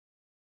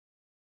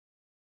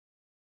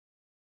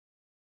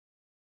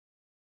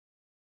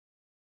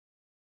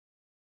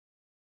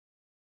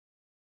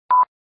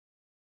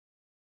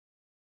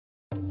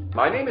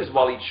My name is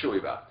Walid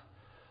Shoebat.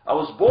 I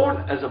was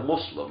born as a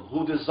Muslim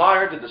who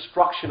desired the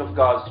destruction of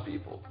God's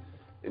people.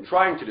 In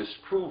trying to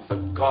disprove the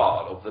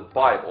God of the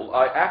Bible,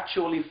 I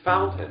actually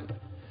found him.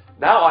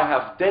 Now I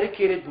have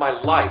dedicated my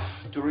life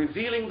to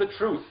revealing the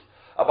truth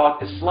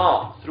about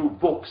Islam through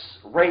books,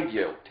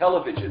 radio,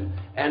 television,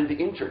 and the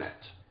internet.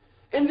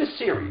 In this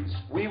series,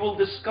 we will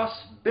discuss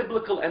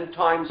biblical end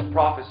times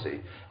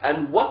prophecy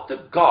and what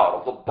the God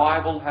of the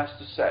Bible has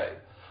to say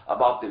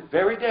about the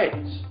very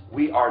days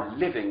we are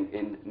living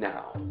in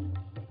now.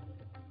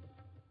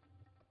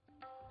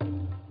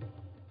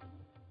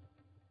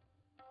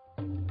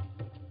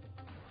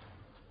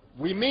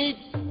 We meet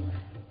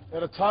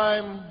at a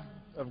time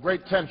of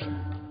great tension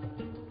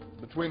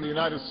between the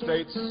United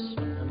States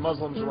and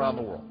Muslims around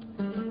the world.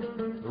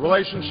 The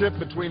relationship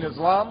between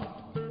Islam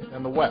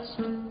and the West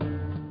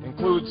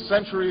includes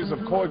centuries of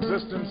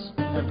coexistence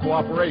and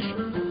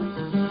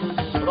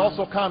cooperation, but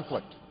also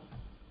conflict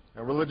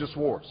and religious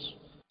wars.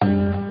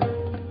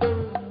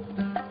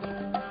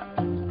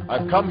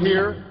 I've come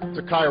here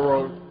to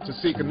Cairo to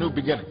seek a new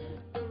beginning.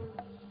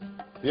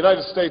 The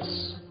United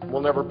States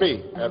will never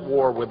be at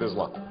war with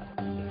Islam.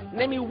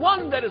 Name me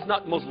one that is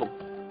not Muslim.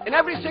 In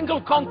every single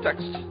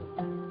context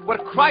where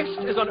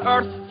Christ is on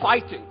earth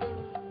fighting,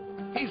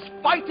 he's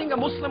fighting a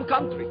Muslim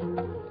country.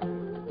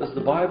 Does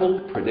the Bible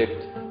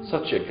predict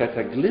such a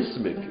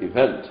cataclysmic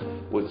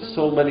event with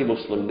so many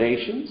Muslim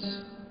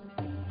nations?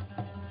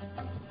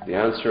 The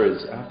answer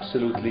is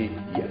absolutely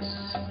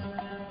yes.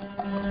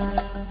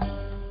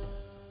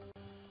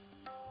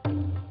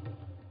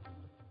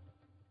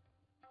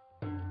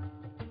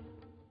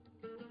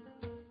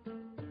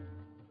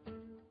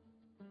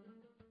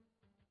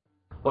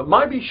 What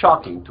might be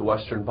shocking to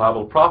Western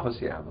Bible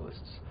prophecy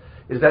analysts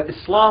is that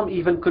Islam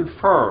even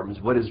confirms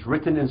what is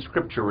written in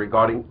Scripture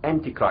regarding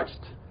Antichrist,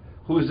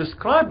 who is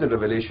described in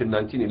Revelation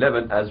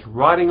 19:11 as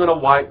riding on a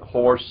white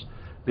horse,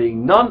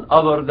 being none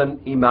other than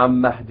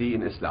Imam Mahdi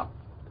in Islam.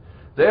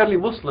 The early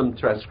Muslim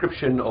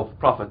transcription of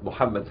Prophet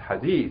Muhammad's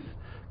hadith,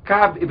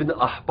 Ka'b ibn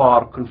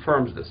Ahbar,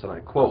 confirms this, and I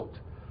quote,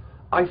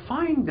 "I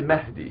find the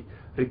Mahdi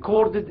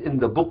recorded in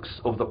the books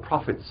of the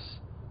prophets.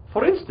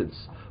 For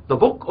instance, the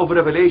book of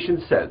Revelation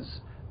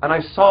says, 'And I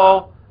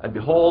saw, and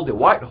behold, a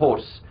white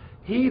horse.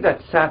 He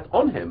that sat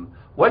on him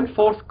went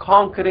forth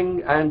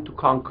conquering and to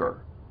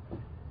conquer.'"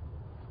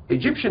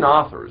 Egyptian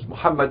authors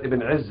Muhammad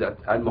ibn Izzat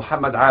and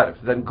Muhammad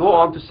Arif then go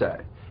on to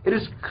say, "It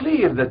is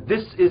clear that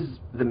this is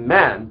the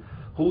man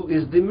who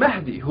is the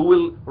Mahdi, who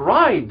will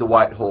ride the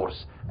white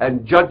horse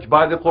and judge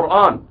by the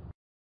Quran,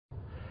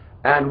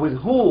 and with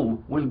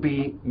whom will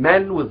be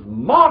men with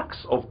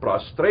marks of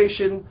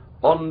prostration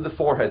on the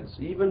foreheads."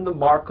 Even the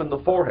mark on the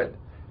forehead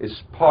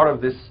is part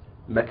of this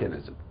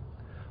mechanism.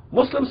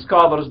 Muslim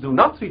scholars do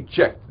not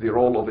reject the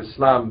role of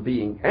Islam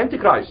being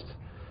Antichrist.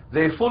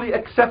 They fully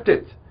accept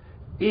it.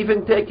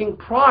 Even taking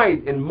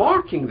pride in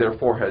marking their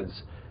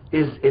foreheads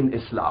is in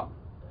Islam.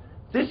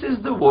 This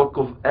is the work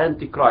of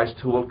Antichrist,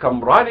 who will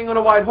come riding on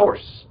a white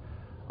horse.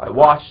 I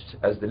watched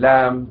as the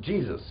Lamb,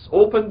 Jesus,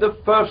 opened the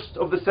first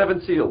of the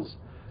 7 seals.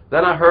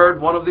 Then I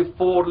heard one of the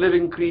 4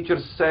 living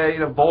creatures say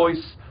in a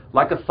voice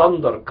like a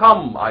thunder,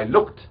 "Come." I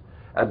looked,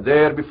 and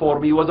there before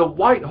me was a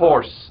white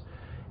horse.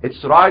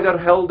 Its rider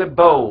held a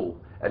bow,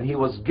 and he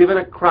was given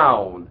a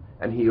crown,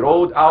 and he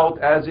rode out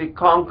as a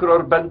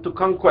conqueror bent to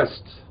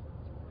conquest.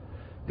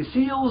 The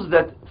seals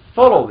that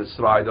follow this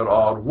rider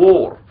are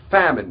war,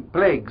 famine,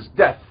 plagues,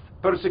 death,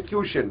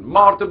 persecution,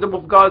 martyrdom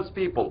of God's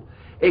people,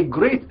 a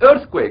great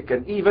earthquake,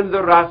 and even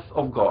the wrath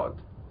of God.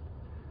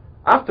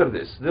 After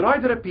this, the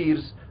rider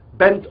appears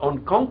bent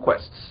on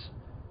conquests,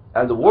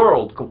 and the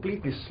world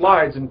completely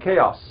slides in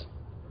chaos.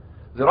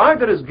 The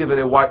rider is given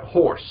a white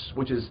horse,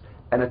 which is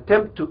an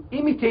attempt to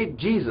imitate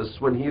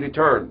Jesus when he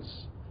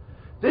returns.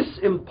 This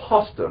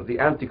impostor, the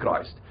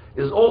Antichrist,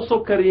 is also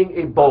carrying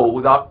a bow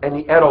without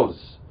any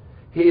arrows.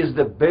 He is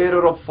the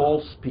bearer of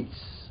false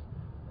peace.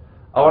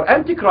 Our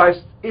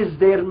Antichrist is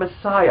their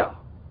Messiah.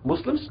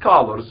 Muslim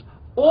scholars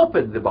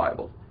open the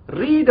Bible,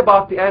 read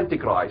about the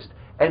Antichrist,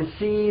 and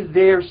see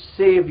their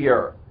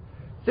Savior.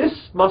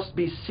 This must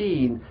be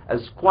seen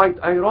as quite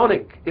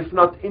ironic, if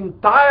not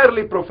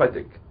entirely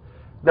prophetic.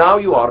 Now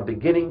you are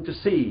beginning to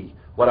see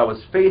what I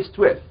was faced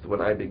with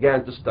when I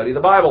began to study the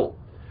Bible,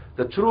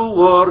 the true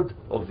word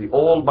of the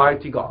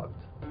Almighty God.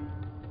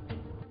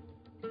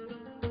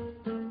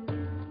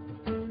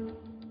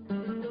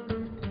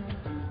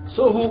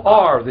 So who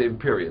are the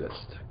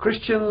imperialists,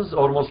 Christians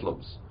or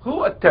Muslims?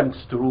 Who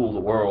attempts to rule the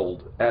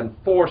world and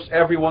force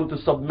everyone to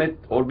submit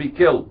or be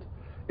killed,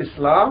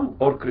 Islam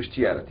or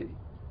Christianity?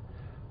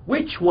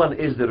 Which one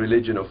is the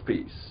religion of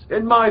peace?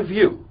 In my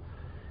view,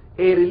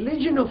 a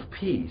religion of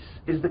peace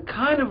is the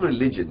kind of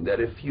religion that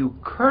if you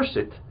curse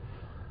it,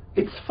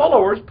 its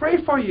followers pray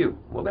for you.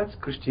 Well, that's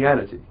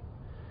Christianity.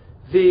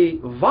 The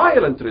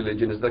violent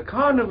religion is the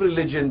kind of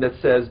religion that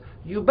says,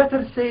 you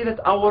better say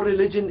that our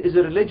religion is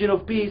a religion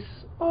of peace,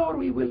 or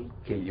we will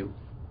kill you.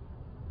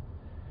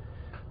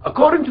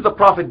 According to the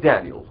prophet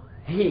Daniel,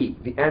 he,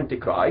 the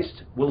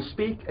Antichrist, will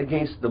speak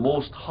against the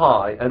Most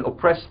High and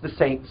oppress the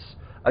saints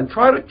and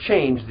try to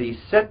change these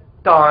set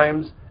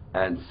times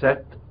and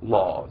set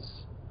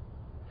laws.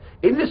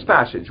 In this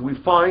passage we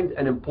find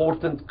an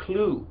important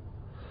clue,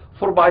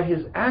 for by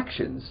his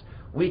actions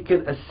we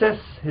can assess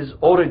his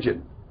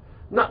origin.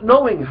 Not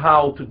knowing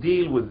how to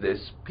deal with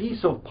this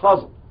piece of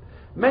puzzle,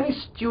 many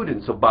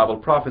students of Bible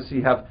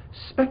prophecy have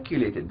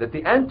speculated that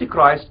the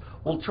Antichrist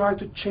will try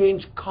to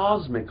change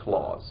cosmic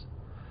laws.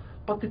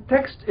 But the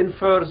text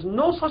infers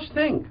no such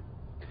thing.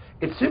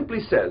 It simply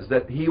says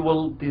that he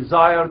will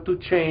desire to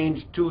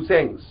change two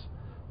things: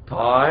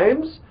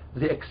 times,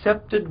 the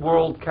accepted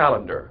world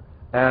calendar,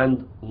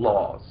 and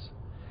laws.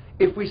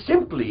 If we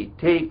simply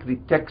take the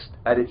text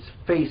at its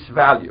face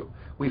value,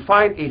 we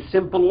find a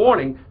simple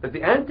warning that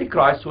the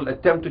Antichrist will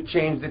attempt to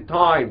change the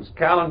times,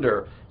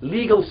 calendar,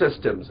 legal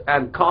systems,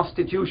 and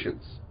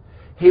constitutions.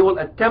 He will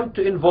attempt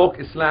to invoke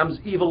Islam's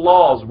evil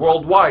laws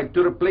worldwide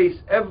to replace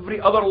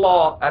every other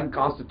law and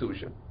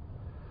constitution.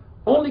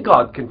 Only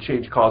God can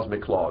change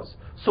cosmic laws,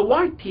 so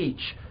why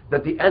teach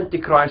that the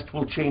Antichrist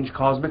will change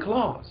cosmic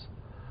laws?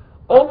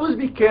 Always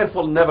be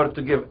careful never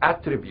to give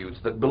attributes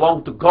that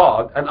belong to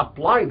God and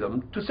apply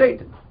them to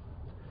Satan.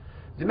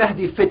 The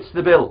Mahdi fits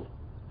the bill,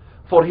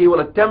 for he will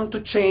attempt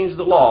to change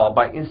the law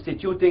by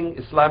instituting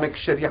Islamic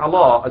Sharia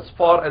law as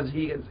far as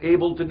he is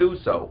able to do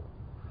so.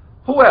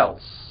 Who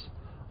else,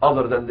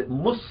 other than the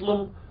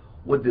Muslim,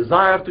 would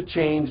desire to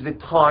change the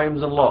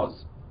times and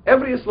laws?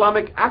 Every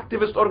Islamic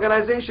activist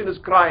organization is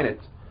crying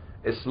it: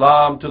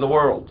 Islam to the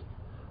world.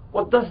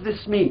 What does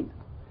this mean?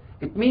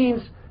 It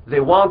means they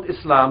want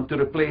Islam to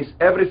replace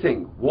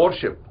everything: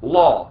 worship,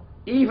 law,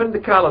 even the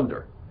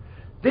calendar.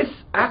 This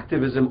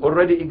activism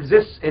already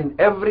exists in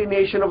every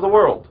nation of the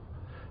world.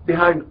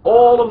 Behind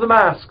all of the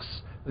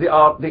masks, they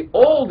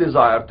all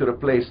desire to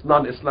replace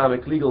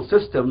non-Islamic legal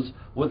systems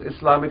with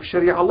Islamic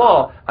Sharia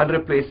law and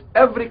replace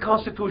every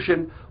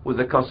constitution with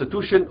the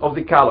constitution of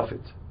the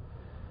Caliphate.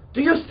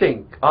 Do you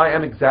think I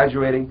am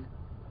exaggerating?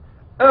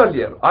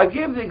 Earlier, I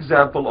gave the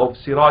example of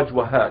Siraj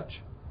Wahhaj.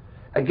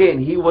 Again,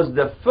 he was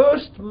the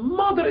first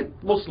moderate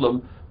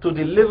Muslim to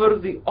deliver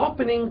the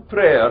opening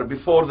prayer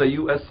before the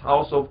U.S.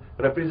 House of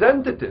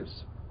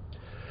Representatives.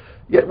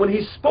 Yet when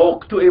he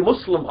spoke to a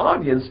Muslim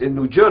audience in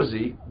New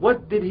Jersey,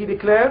 what did he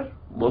declare?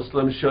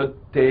 Muslims should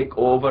take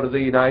over the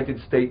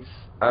United States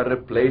and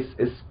replace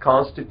its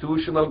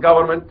constitutional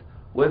government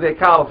with a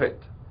caliphate.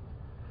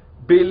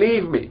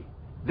 Believe me,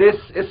 this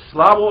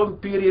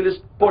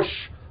Islamo-imperialist push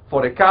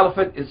for a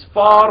caliphate is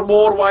far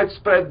more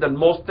widespread than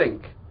most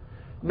think.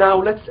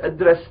 Now let's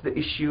address the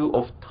issue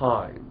of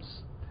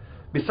times.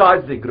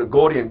 Besides the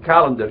Gregorian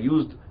calendar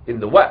used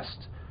in the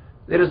West,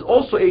 there is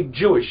also a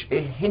Jewish,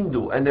 a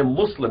Hindu, and a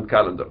Muslim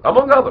calendar,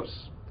 among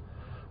others.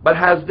 But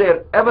has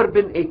there ever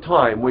been a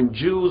time when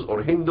Jews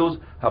or Hindus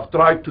have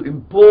tried to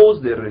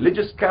impose their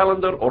religious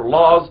calendar or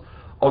laws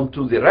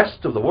onto the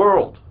rest of the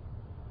world?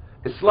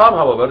 Islam,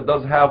 however,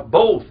 does have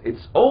both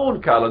its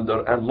own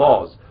calendar and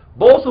laws,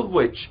 both of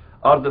which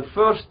are the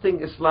first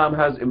thing Islam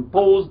has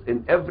imposed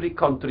in every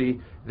country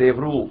they've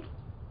ruled.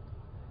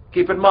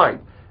 Keep in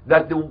mind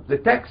that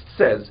the text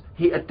says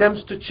he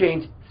attempts to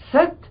change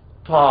set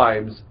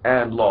times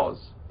and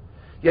laws.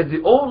 Yet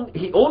he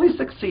only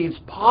succeeds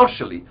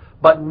partially,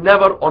 but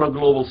never on a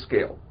global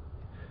scale.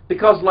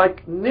 Because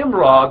like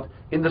Nimrod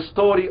in the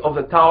story of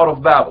the Tower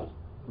of Babel,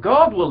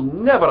 God will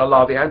never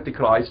allow the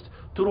Antichrist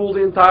to rule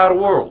the entire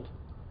world.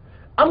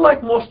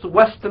 Unlike most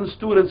Western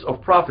students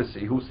of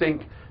prophecy who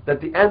think that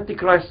the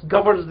Antichrist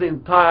governs the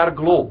entire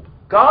globe,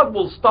 God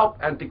will stop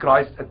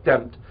Antichrist's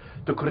attempt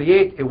to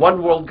create a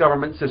one-world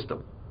government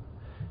system.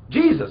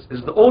 Jesus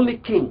is the only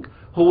king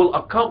who will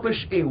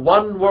accomplish a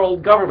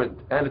one-world government,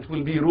 and it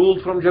will be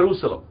ruled from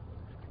Jerusalem.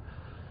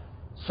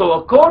 So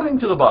according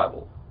to the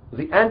Bible,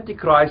 the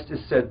Antichrist is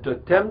said to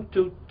attempt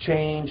to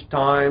change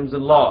times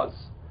and laws.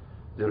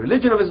 The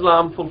religion of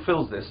Islam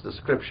fulfills this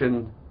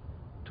description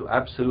to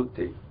absolute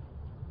T.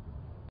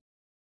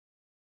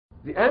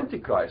 The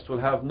Antichrist will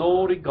have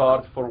no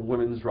regard for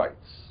women's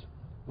rights.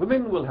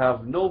 Women will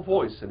have no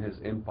voice in his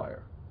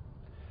empire.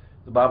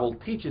 The Bible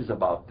teaches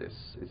about this.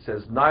 It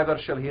says, neither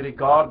shall he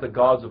regard the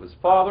gods of his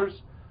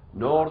fathers,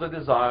 nor the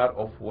desire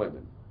of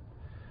women.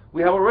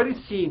 We have already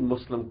seen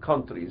Muslim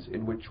countries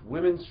in which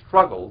women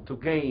struggle to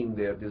gain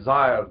their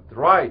desired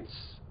rights.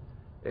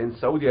 In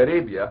Saudi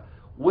Arabia,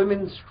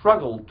 women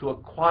struggle to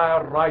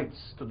acquire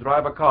rights to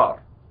drive a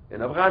car.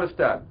 In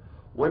Afghanistan,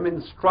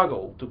 women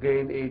struggle to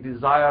gain a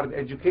desired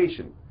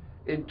education.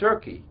 In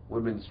Turkey,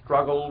 women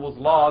struggle with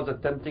laws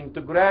attempting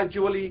to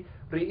gradually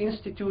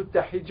reinstitute the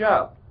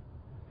hijab.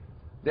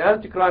 The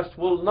Antichrist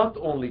will not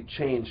only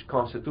change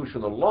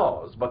constitutional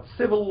laws, but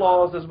civil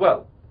laws as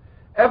well.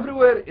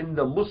 Everywhere in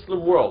the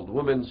Muslim world,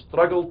 women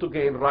struggle to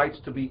gain rights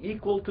to be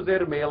equal to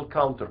their male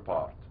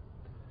counterpart.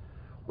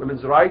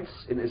 Women's rights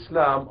in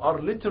Islam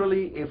are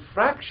literally a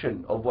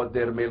fraction of what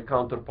their male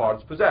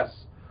counterparts possess.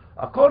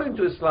 According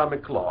to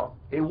Islamic law,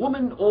 a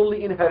woman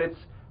only inherits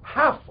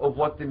half of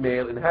what the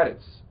male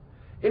inherits.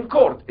 In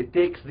court, it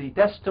takes the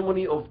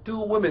testimony of two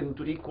women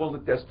to equal the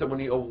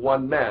testimony of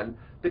one man,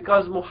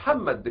 because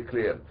Muhammad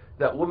declared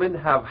that women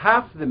have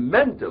half the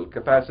mental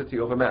capacity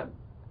of a man.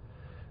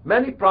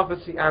 Many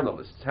prophecy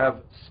analysts have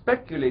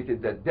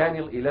speculated that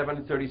Daniel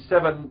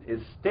 11:37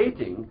 is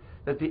stating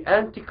that the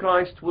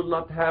Antichrist will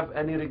not have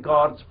any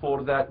regards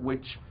for that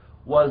which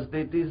was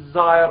the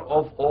desire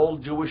of all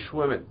Jewish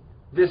women.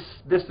 This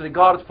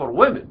disregard for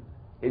women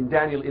in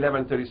Daniel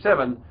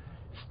 11:37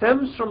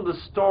 stems from the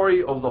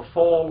story of the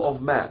fall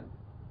of man.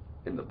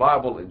 In the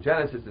Bible, in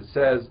Genesis, it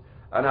says,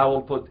 "And I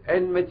will put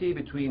enmity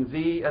between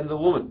thee and the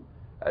woman,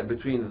 and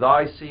between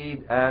thy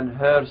seed and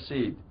her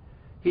seed.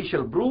 He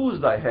shall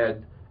bruise thy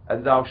head,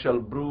 and thou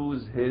shalt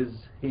bruise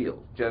his heel."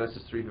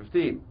 Genesis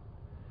 3:15.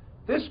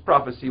 This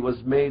prophecy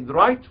was made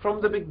right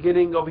from the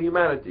beginning of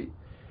humanity.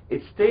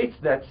 It states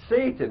that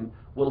Satan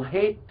will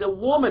hate the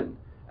woman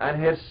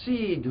and her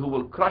seed, who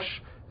will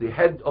crush the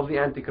head of the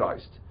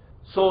Antichrist.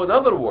 So in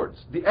other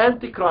words, the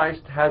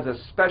Antichrist has a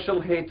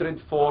special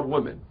hatred for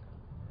women.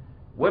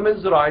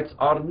 Women's rights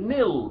are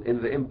nil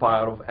in the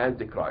empire of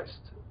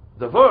Antichrist.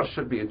 The verse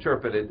should be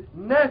interpreted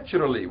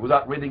naturally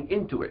without reading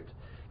into it.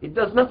 It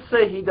does not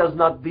say he does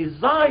not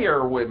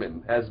desire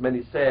women, as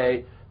many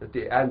say that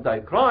the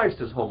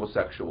Antichrist is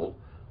homosexual,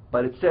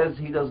 but it says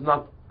he does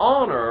not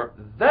honor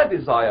the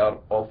desire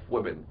of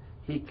women.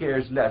 He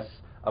cares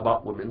less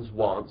about women's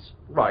wants,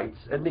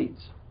 rights, and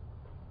needs.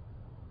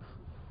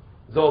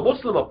 Though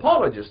Muslim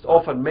apologists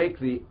often make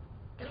the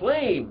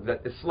claim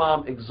that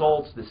Islam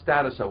exalts the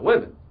status of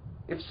women,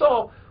 if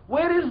so,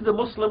 where is the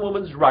Muslim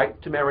woman's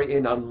right to marry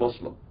a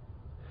non-Muslim?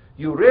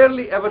 You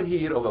rarely ever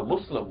hear of a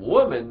Muslim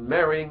woman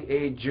marrying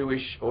a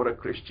Jewish or a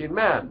Christian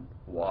man.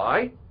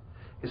 Why?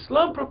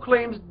 Islam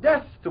proclaims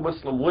death to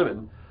Muslim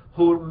women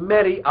who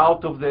marry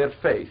out of their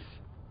faith.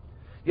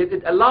 Yet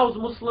it allows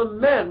Muslim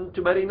men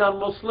to marry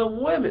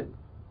non-Muslim women.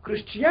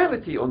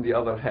 Christianity, on the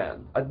other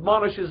hand,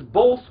 admonishes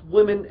both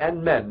women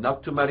and men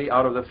not to marry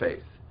out of the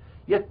faith.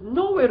 Yet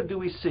nowhere do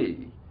we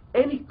see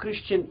any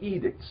Christian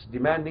edicts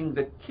demanding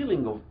the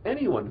killing of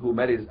anyone who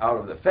marries out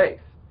of the faith.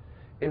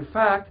 In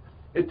fact,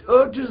 it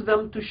urges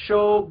them to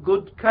show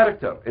good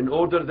character in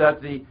order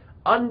that the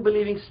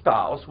unbelieving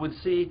spouse would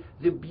see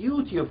the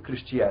beauty of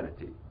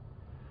Christianity.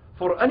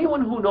 For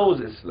anyone who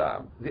knows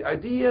Islam, the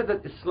idea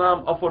that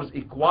Islam offers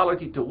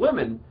equality to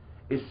women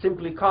is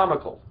simply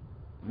comical.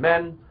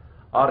 Men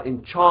are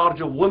in charge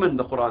of women,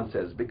 the Quran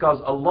says,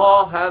 because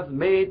Allah hath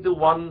made the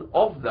one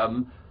of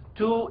them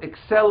to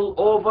excel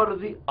over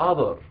the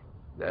other,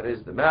 that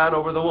is, the man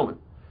over the woman,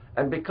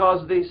 and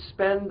because they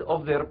spend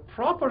of their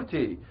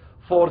property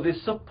for the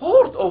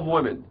support of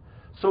women.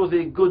 So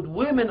the good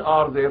women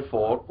are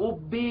therefore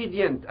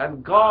obedient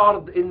and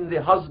guard in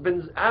the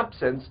husband's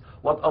absence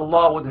what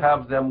Allah would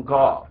have them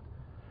guard.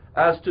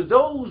 As to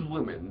those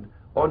women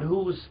on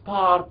whose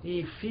part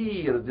ye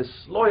fear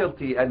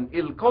disloyalty and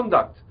ill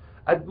conduct,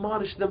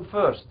 admonish them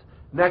first,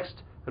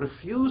 next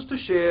refuse to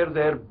share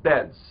their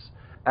beds,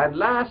 and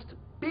last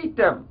beat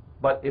them.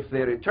 But if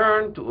they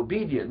return to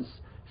obedience,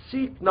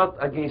 seek not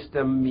against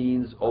them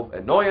means of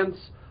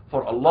annoyance,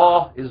 for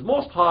Allah is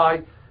most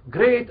high,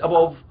 great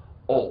above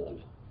all.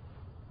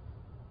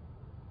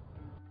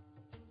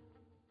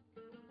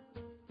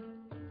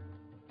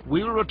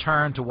 We will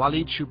return to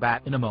Walid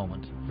Shoebat in a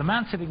moment. The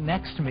man sitting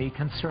next to me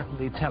can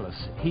certainly tell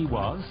us he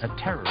was a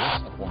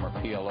terrorist. A former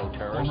PLO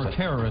terrorist. Former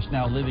terrorist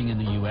now living in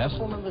the U.S.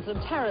 Former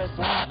Muslim terrorist.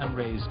 And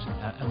raised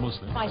a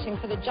Muslim. Fighting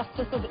for the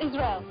justice of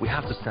Israel. We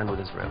have to stand with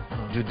Israel.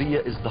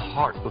 Judea is the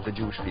heart of the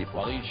Jewish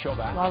people. Walid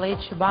Shoebat. Walid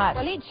Shoebat.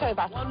 Walid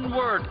Shoebat. One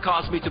word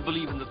caused me to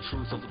believe in the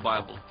truth of the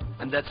Bible,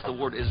 and that's the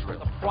word Israel.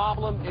 The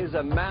problem is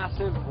a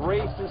massive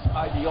racist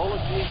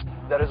ideology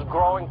that is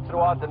growing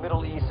throughout the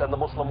Middle East and the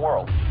Muslim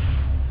world.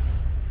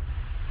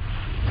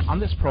 On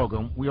this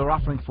program, we are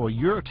offering for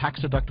your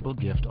tax-deductible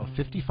gift of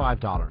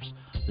 $55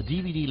 the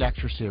DVD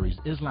lecture series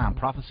Islam,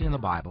 Prophecy in the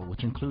Bible,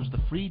 which includes the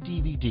free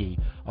DVD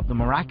of the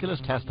miraculous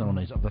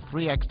testimonies of the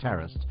 3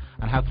 ex-terrorists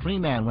and how 3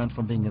 men went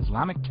from being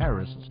Islamic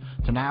terrorists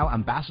to now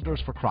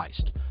ambassadors for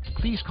Christ.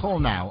 Please call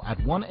now at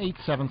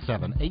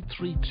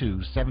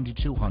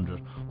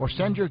 1-877-832-7200 or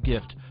send your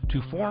gift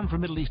to Forum for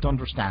Middle East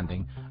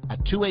Understanding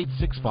at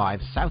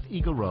 2865 South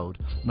Eagle Road,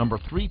 number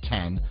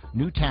 310,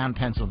 Newtown,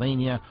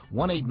 Pennsylvania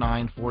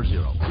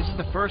 18940. This is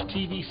the first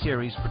TV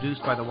series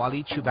produced by the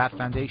Walid Shoebat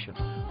Foundation.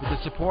 With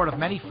the support of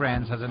many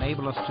friends has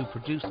enabled us to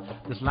produce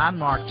this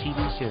landmark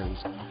TV series,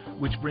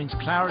 which brings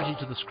clarity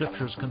to the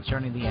scriptures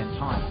concerning the end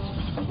times.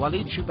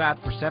 Walid Shoebat,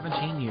 for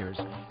 17 years,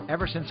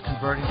 ever since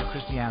converting to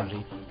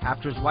Christianity,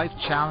 after his wife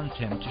challenged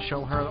him to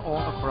show her all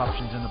the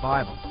corruptions in the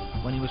Bible,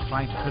 when he was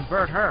trying to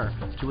convert her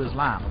to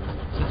Islam.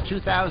 Since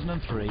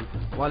 2003,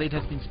 Walid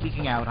has been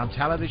speaking out on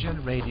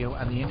television, radio,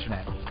 and the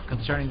internet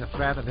concerning the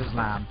threat of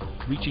Islam,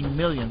 reaching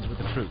millions with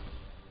the truth.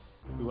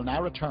 We will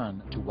now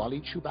return to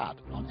Walid Shoebat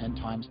on End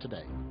Times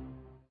Today.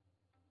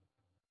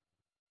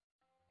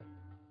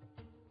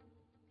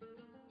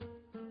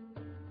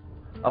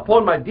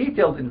 Upon my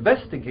detailed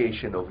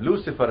investigation of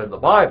Lucifer in the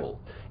Bible,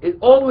 it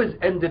always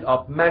ended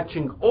up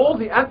matching all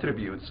the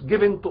attributes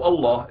given to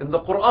Allah in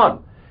the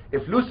Quran.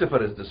 If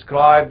Lucifer is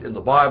described in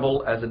the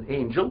Bible as an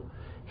angel,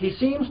 he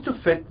seems to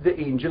fit the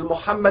angel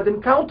Muhammad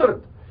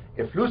encountered.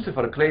 If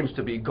Lucifer claims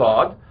to be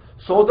God,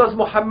 So does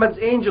Muhammad's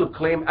angel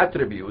claim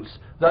attributes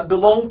that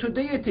belong to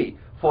deity,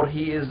 for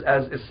he is,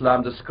 as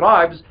Islam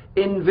describes,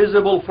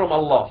 invisible from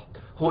Allah,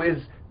 who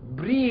is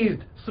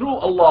breathed through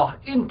Allah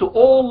into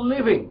all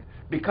living,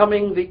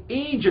 becoming the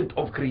agent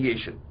of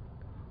creation.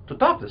 To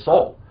top this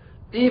all,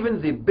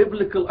 even the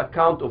biblical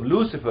account of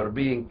Lucifer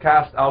being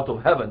cast out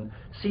of heaven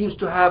seems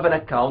to have an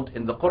account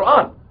in the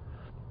Quran.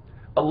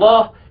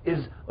 Allah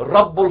is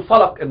Rabbul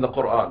Falaq in the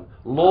Quran,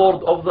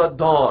 Lord of the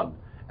Dawn,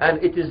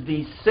 and it is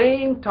the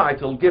same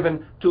title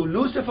given to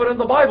Lucifer in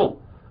the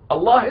Bible.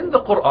 Allah in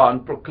the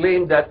Quran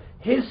proclaimed that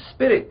his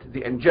spirit,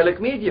 the angelic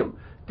medium,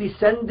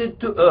 descended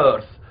to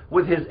earth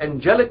with his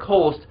angelic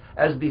host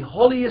as the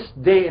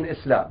holiest day in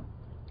Islam.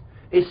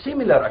 A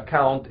similar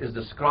account is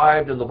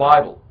described in the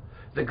Bible.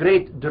 The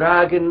great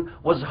dragon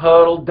was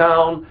hurled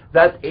down,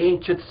 that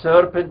ancient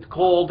serpent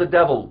called the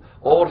devil,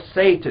 or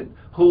Satan,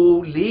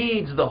 who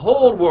leads the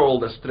whole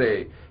world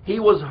astray. He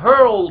was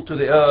hurled to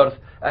the earth,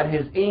 and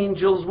his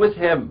angels with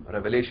him.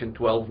 Revelation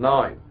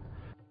 12:9.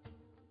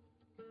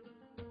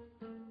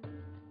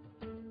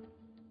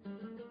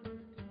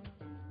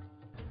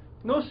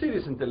 No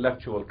serious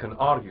intellectual can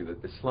argue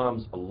that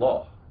Islam's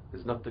Allah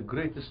is not the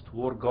greatest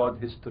war god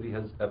history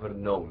has ever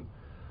known,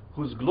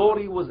 whose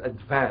glory was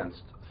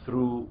advanced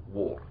through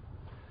war.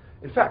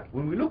 In fact,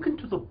 when we look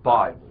into the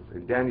Bible,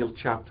 in Daniel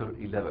chapter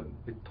 11,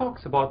 it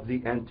talks about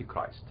the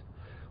Antichrist.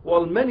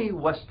 While many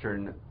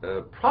Western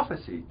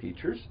prophecy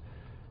teachers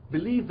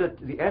believe that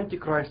the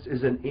Antichrist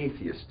is an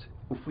atheist,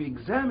 if we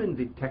examine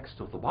the text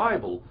of the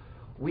Bible,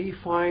 we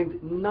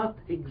find not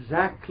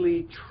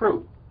exactly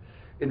true.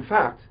 In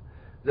fact,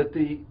 that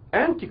the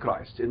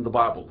Antichrist in the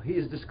Bible, he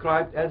is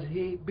described as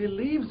he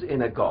believes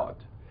in a God.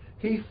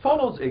 He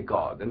follows a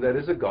God, and that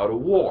is a God of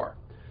war.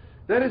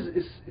 That is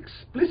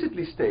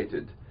explicitly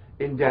stated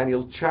in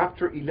Daniel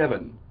chapter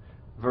 11,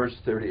 verse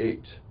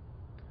 38.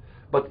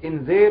 But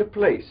in their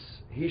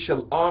place he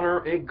shall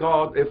honor a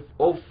God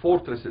of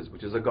fortresses,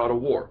 which is a God of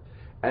war,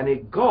 and a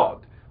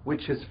God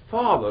which his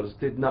fathers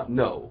did not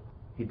know.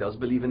 He does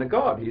believe in a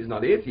God. He is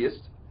not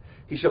atheist.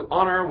 He shall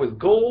honor with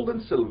gold and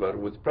silver,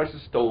 with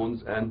precious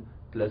stones and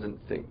pleasant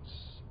things.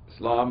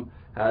 Islam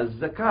has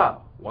zakah.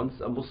 Once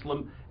a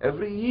Muslim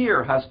every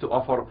year has to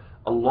offer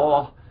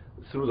Allah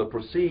through the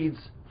proceeds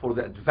for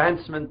the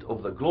advancement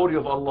of the glory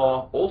of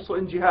Allah, also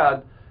in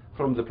jihad,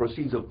 from the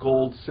proceeds of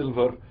gold,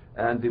 silver,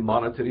 and the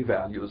monetary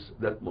values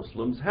that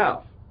Muslims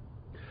have.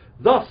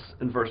 Thus,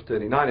 in verse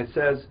 39 it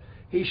says,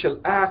 he shall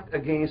act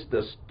against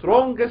the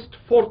strongest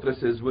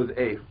fortresses with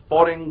a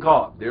foreign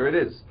God. There it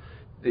is.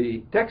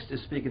 The text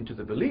is speaking to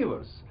the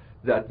believers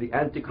that the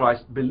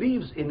Antichrist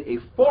believes in a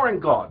foreign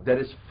God that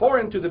is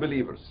foreign to the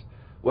believers.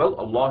 Well,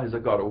 Allah is a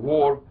God of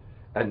war,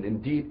 and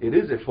indeed it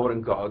is a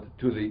foreign God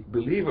to the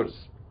believers.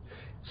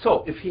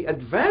 So if he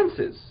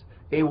advances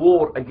a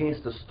war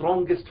against the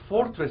strongest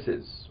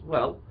fortresses,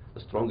 well, the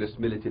strongest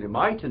military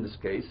might in this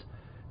case,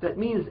 that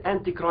means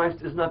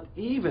Antichrist is not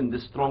even the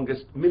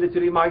strongest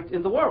military might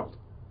in the world.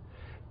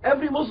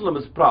 Every Muslim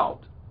is proud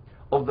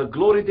of the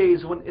glory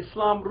days when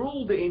Islam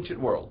ruled the ancient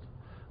world.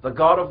 The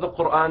God of the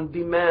Quran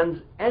demands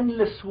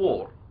endless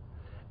war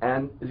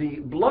and the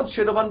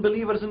bloodshed of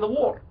unbelievers in the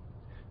war.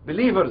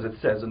 Believers, it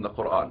says in the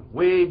Quran,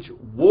 wage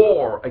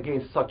war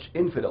against such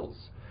infidels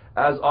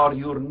as are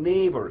your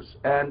neighbors,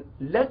 and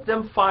let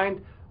them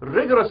find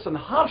rigorous and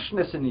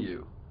harshness in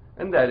you.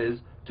 And that is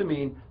to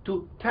mean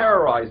to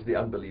terrorize the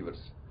unbelievers.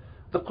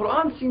 The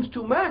Quran seems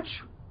to match,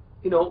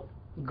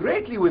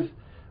 greatly with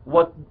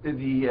what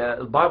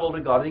the Bible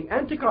regarding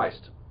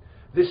Antichrist.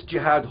 This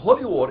jihad,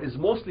 holy war, is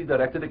mostly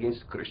directed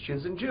against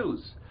Christians and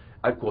Jews.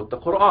 I quote the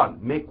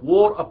Quran, make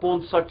war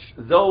upon such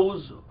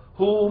those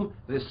whom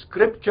the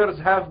scriptures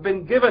have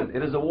been given.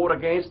 It is a war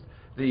against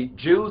the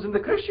Jews and the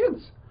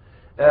Christians,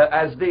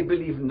 as they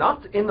believe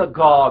not in a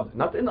God,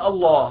 not in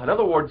Allah. In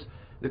other words,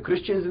 the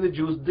Christians and the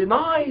Jews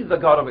deny the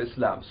God of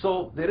Islam.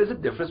 So there is a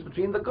difference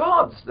between the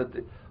gods that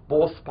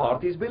both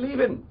parties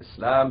believe in.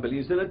 Islam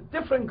believes in a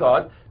different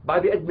God by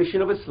the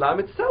admission of Islam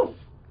itself.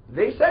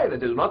 They say that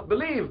they do not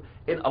believe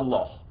in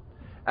Allah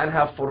and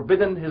have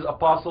forbidden his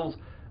apostles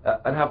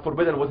and have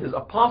forbidden what his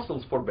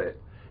apostles forbid.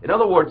 In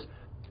other words,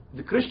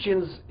 the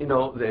Christians,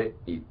 they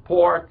eat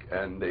pork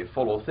and they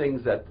follow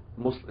things that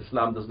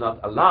Islam does not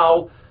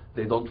allow.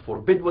 They don't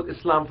forbid what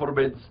Islam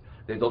forbids.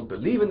 They don't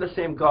believe in the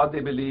same God they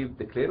believe.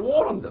 Declare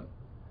war on them.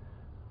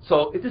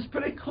 So it is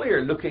pretty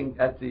clear, looking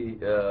at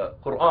the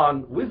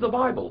Quran with the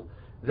Bible,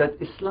 that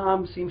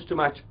Islam seems to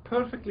match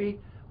perfectly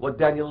what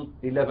Daniel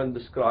 11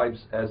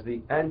 describes as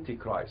the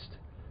Antichrist.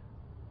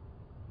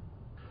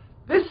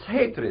 This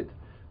hatred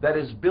that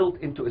is built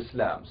into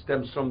Islam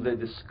stems from the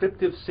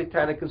descriptive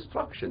satanic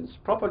instructions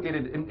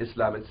propagated in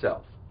Islam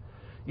itself.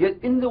 Yet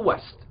in the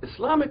West,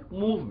 Islamic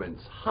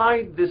movements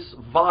hide this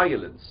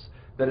violence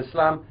that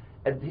Islam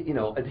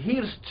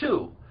adheres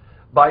to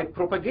by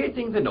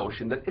propagating the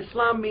notion that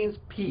Islam means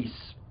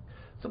peace.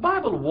 The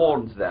Bible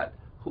warns that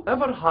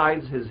whoever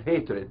hides his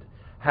hatred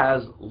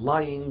has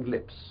lying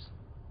lips.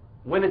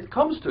 When it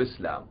comes to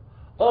Islam,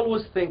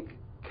 always think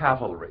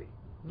cavalry,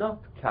 not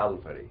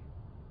Calvary.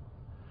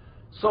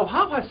 So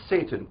how has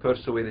Satan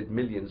persuaded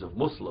millions of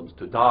Muslims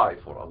to die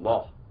for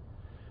Allah?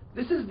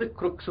 This is the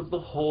crux of the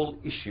whole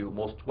issue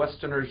most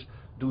Westerners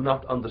do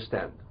not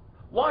understand.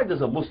 Why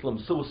does a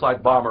Muslim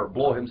suicide bomber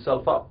blow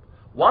himself up?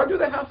 Why do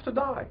they have to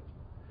die?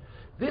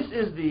 This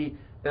is the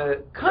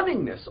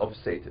cunningness of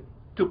Satan,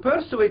 to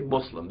persuade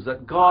Muslims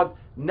that God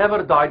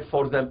never died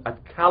for them at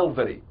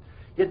Calvary,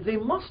 yet they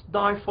must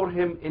die for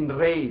him in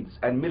raids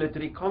and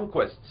military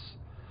conquests.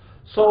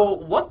 So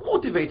what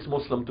motivates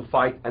Muslims to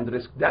fight and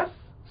risk death?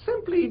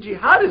 Simply,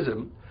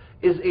 jihadism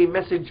is a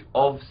message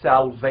of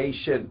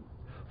salvation.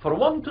 For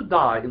one to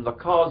die in the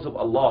cause of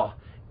Allah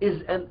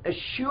is an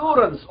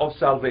assurance of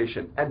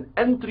salvation, an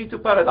entry to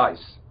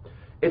paradise.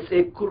 It's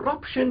a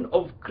corruption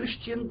of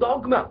Christian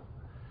dogma.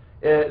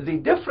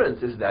 The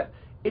difference is that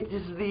it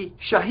is the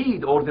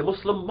shaheed, or the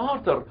Muslim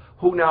martyr,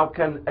 who now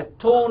can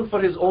atone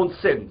for his own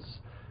sins.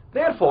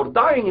 Therefore,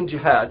 dying in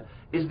jihad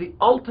is the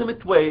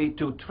ultimate way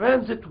to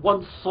transit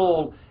one's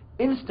soul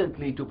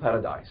instantly to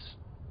paradise.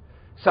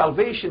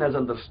 Salvation, as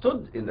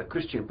understood in the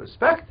Christian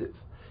perspective,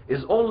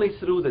 is only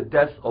through the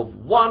death of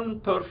one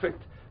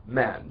perfect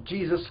man,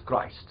 Jesus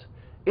Christ.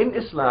 In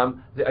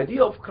Islam, the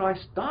idea of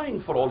Christ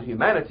dying for all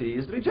humanity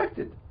is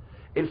rejected.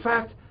 In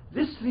fact,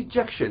 this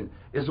rejection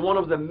is one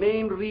of the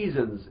main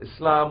reasons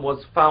Islam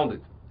was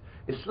founded.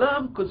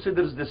 Islam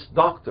considers this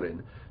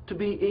doctrine to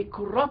be a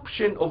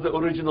corruption of the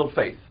original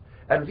faith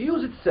and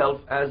views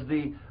itself as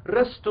the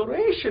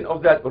restoration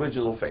of that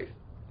original faith.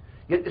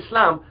 Yet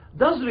Islam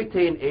does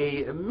retain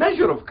a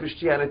measure of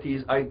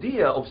Christianity's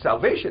idea of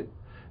salvation,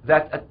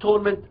 that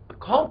atonement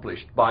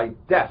accomplished by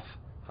death.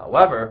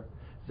 However,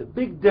 the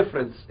big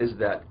difference is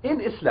that in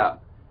Islam,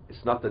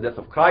 it's not the death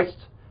of Christ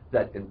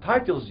that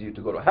entitles you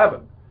to go to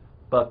heaven,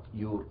 but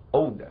your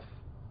own death.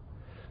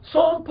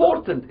 So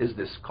important is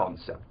this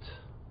concept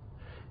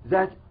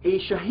that a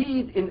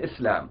shaheed in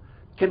Islam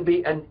can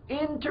be an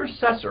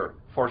intercessor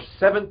for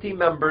 70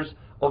 members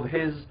of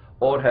his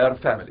or her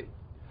family.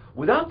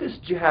 Without this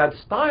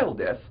jihad-style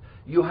death,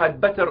 you had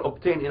better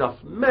obtain enough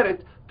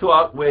merit to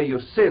outweigh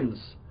your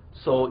sins,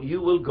 so you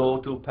will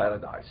go to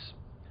paradise.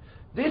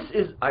 This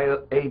is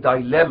a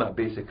dilemma,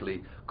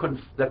 basically,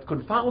 that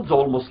confounds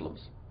all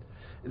Muslims.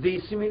 The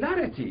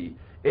similarity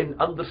in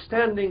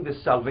understanding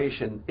this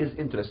salvation is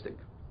interesting.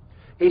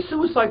 A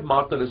suicide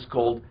martyr is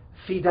called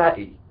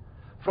fida'i,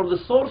 from the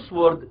source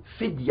word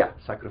fidya,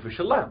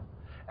 sacrificial lamb,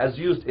 as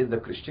used in the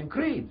Christian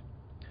creed.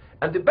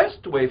 And the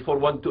best way for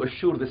one to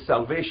assure this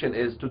salvation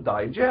is to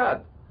die in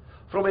jihad.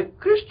 From a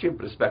Christian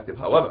perspective,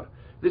 however,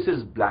 this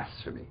is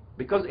blasphemy,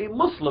 because a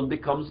Muslim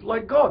becomes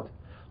like God.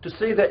 To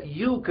say that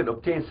you can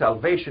obtain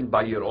salvation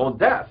by your own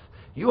death,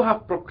 you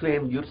have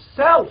proclaimed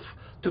yourself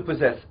to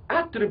possess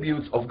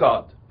attributes of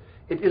God.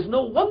 It is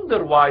no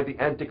wonder why the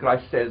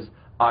Antichrist says,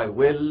 I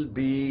will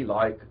be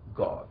like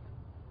God.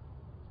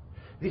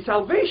 The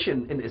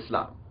salvation in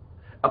Islam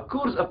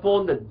occurs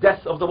upon the death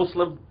of the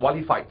Muslim while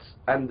he fights,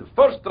 and the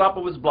first drop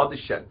of his blood is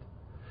shed.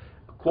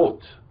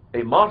 Quote,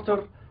 a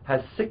martyr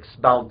has 6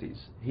 bounties.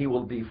 He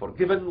will be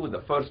forgiven with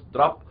the first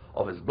drop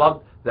of his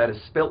blood that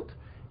is spilt.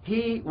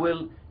 He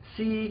will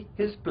see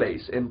his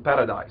place in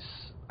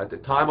paradise at the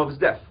time of his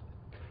death.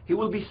 He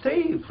will be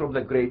saved from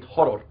the great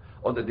horror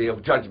on the day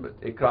of judgment.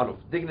 A crown of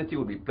dignity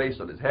will be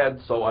placed on his head,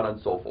 so on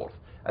and so forth.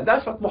 And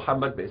that's what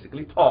Muhammad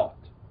basically taught.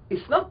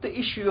 It's not the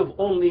issue of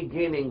only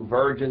gaining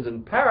virgins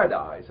in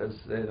paradise, as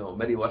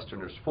many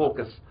Westerners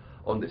focus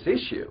on this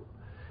issue,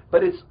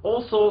 but it's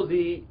also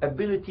the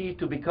ability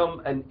to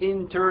become an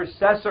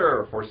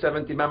intercessor for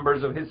 70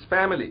 members of his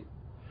family.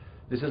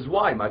 This is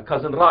why my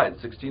cousin Ryan,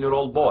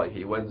 16-year-old boy,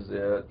 he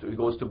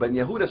goes to Ben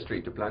Yehuda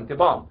Street to plant a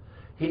bomb.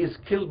 He is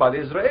killed by the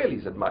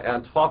Israelis, and my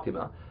Aunt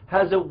Fatima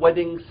has a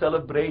wedding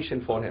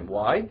celebration for him.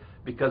 Why?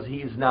 Because he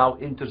is now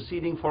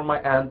interceding for my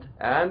aunt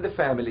and the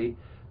family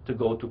to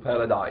go to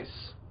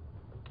paradise.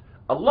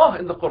 Allah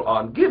in the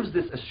Quran gives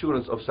this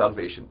assurance of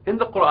salvation. In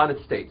the Quran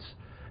it states,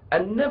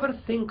 and never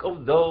think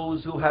of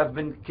those who have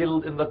been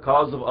killed in the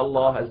cause of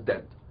Allah as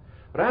dead.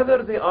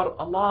 Rather, they are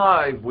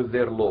alive with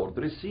their Lord,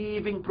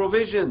 receiving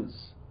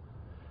provisions.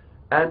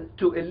 And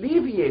to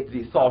alleviate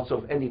the thoughts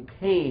of any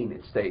pain,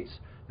 it states,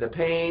 the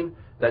pain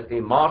that a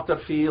martyr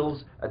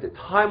feels at the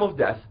time of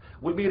death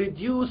will be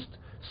reduced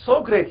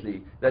so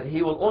greatly that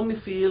he will only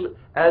feel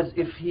as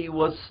if he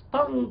was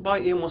stung by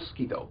a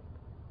mosquito.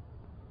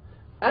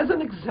 As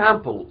an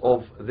example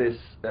of this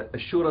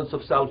assurance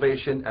of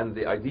salvation and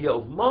the idea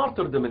of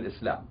martyrdom in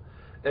Islam,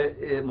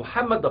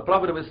 Muhammad, the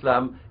Prophet of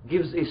Islam,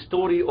 gives a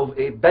story of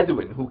a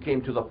Bedouin who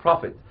came to the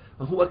Prophet,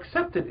 who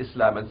accepted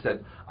Islam and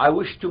said, I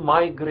wish to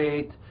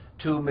migrate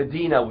to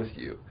Medina with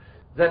you.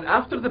 Then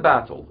after the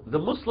battle, the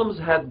Muslims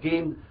had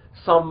gained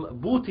some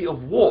booty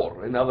of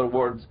war, in other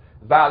words,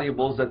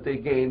 valuables that they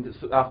gained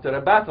after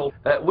a battle.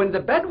 When the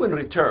Bedouin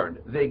returned,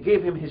 they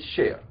gave him his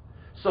share.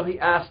 So he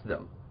asked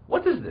them,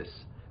 what is this?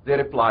 They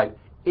replied,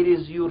 it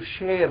is your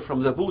share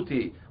from the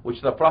booty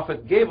which the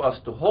Prophet gave us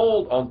to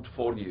hold on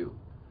for you.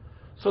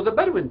 So the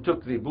Bedouin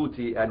took the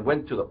booty and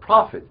went to the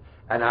Prophet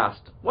and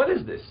asked, what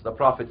is this? The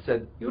Prophet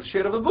said, your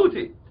share of the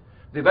booty.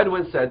 The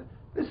Bedouin said,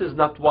 This is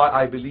not why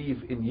I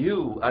believe in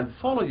you and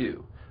follow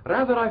you.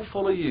 Rather, I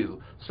follow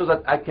you so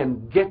that I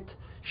can get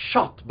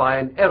shot by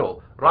an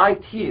arrow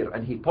right here.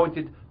 And he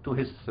pointed to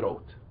his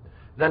throat.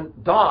 Then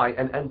die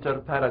and enter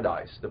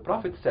paradise. The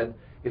Prophet said,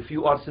 if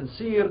you are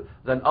sincere,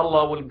 then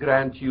Allah will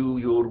grant you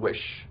your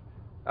wish.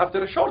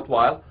 After a short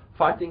while,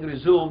 fighting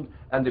resumed,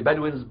 and the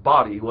Bedouin's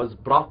body was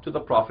brought to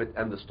the Prophet.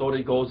 And the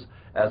story goes,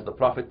 as the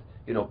Prophet,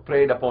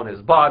 prayed upon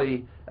his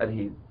body, and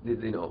he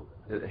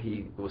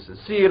was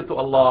sincere to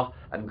Allah,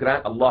 and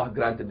Allah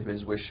granted him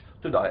his wish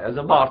to die as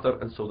a martyr,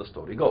 and so the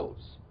story goes.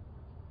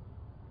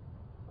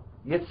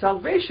 Yet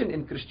salvation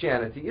in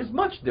Christianity is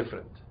much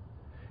different.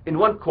 In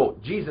one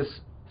quote,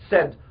 Jesus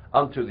said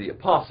unto the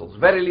apostles,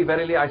 verily,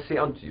 verily, I say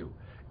unto you,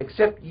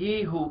 except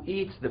ye who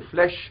eats the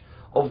flesh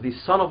of the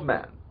Son of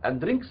Man, and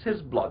drinks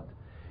his blood,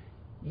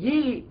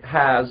 ye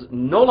has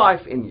no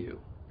life in you.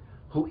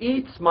 Who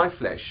eats my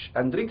flesh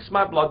and drinks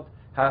my blood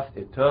hath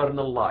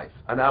eternal life,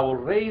 and I will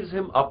raise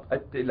him up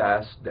at the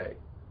last day.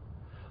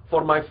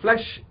 For my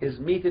flesh is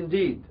meat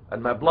indeed,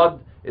 and my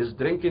blood is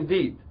drink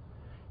indeed.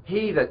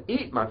 He that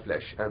eat my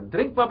flesh and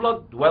drink my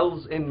blood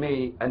dwells in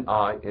me, and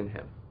I in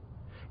him.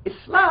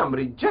 Islam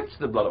rejects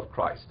the blood of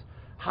Christ.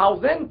 How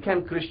then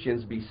can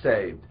Christians be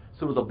saved?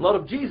 Through the blood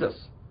of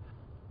Jesus.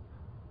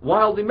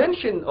 While the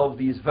mention of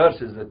these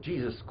verses that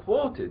Jesus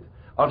quoted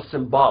are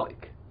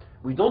symbolic,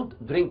 we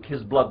don't drink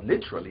his blood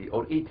literally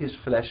or eat his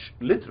flesh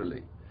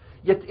literally.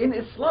 Yet in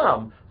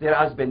Islam, there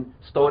has been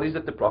stories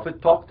that the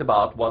Prophet talked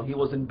about while he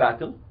was in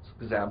battle.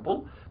 For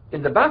example,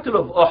 in the Battle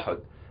of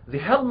Uhud, the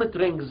helmet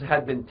rings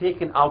had been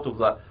taken out of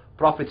the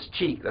Prophet's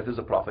cheek, that is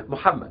the Prophet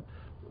Muhammad.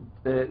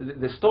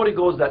 The story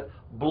goes that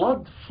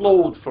blood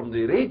flowed from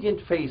the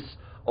radiant face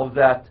of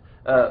that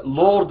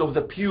Lord of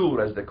the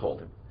Pure, as they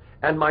called him.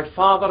 And my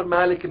father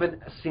Malik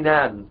ibn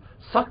Sinan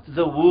sucked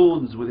the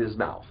wounds with his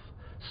mouth,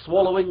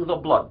 swallowing the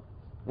blood.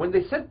 When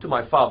they said to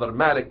my father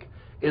Malik,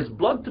 is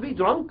blood to be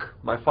drunk?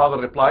 My father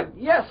replied,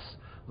 yes,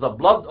 the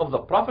blood of the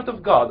Prophet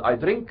of God I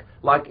drink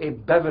like a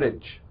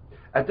beverage.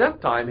 At that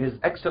time, His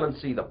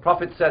Excellency the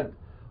Prophet said,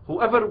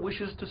 whoever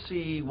wishes to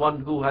see one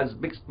who has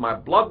mixed my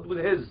blood with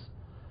his,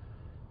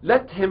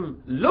 let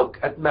him look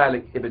at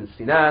Malik ibn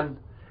Sinan.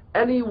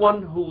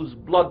 Anyone whose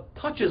blood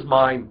touches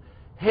mine,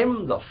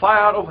 him the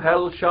fire of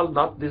hell shall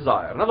not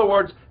desire. In other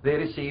words, they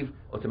receive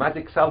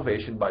automatic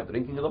salvation by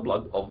drinking the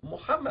blood of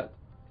Muhammad.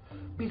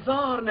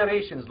 Bizarre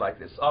narrations like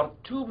this are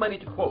too many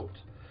to quote.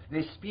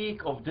 They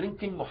speak of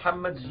drinking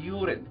Muhammad's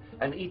urine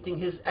and eating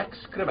his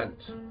excrement.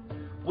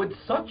 Would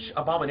such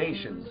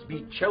abominations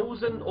be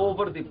chosen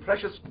over the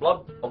precious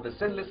blood of the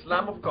sinless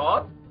Lamb of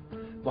God?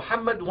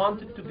 Muhammad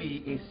wanted to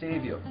be a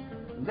savior.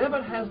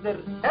 Never has there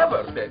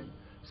ever been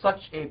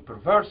such a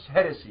perverse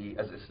heresy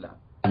as Islam.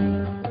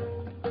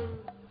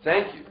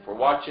 Thank you for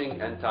watching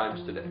End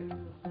Times Today.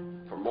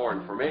 For more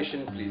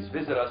information, please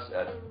visit us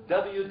at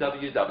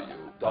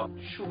www.shoebat.com.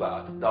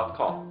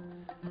 shoebat.com.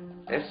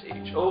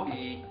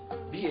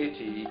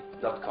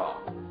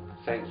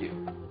 Thank you.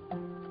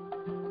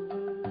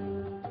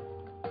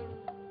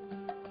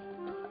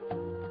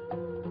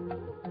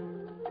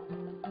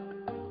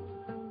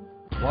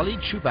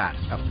 Walid Shoebat,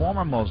 a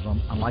former Muslim,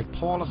 and like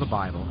Paul of the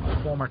Bible,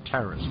 a former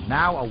terrorist,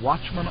 now a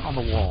watchman on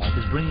the wall,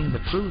 is bringing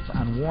the truth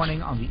and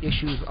warning on the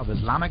issues of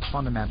Islamic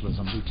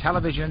fundamentalism through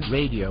television,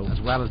 radio,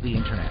 as well as the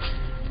internet.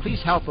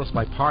 Please help us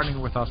by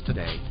partnering with us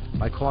today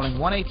by calling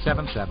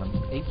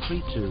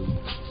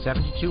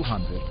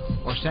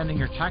 1-877-832-7200 or sending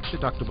your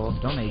tax-deductible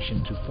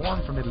donation to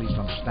Forum for Middle East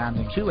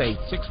Understanding,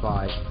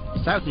 2865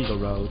 South Eagle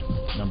Road,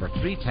 number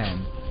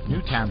 310,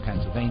 Newtown,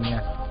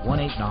 Pennsylvania,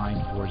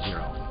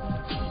 18940.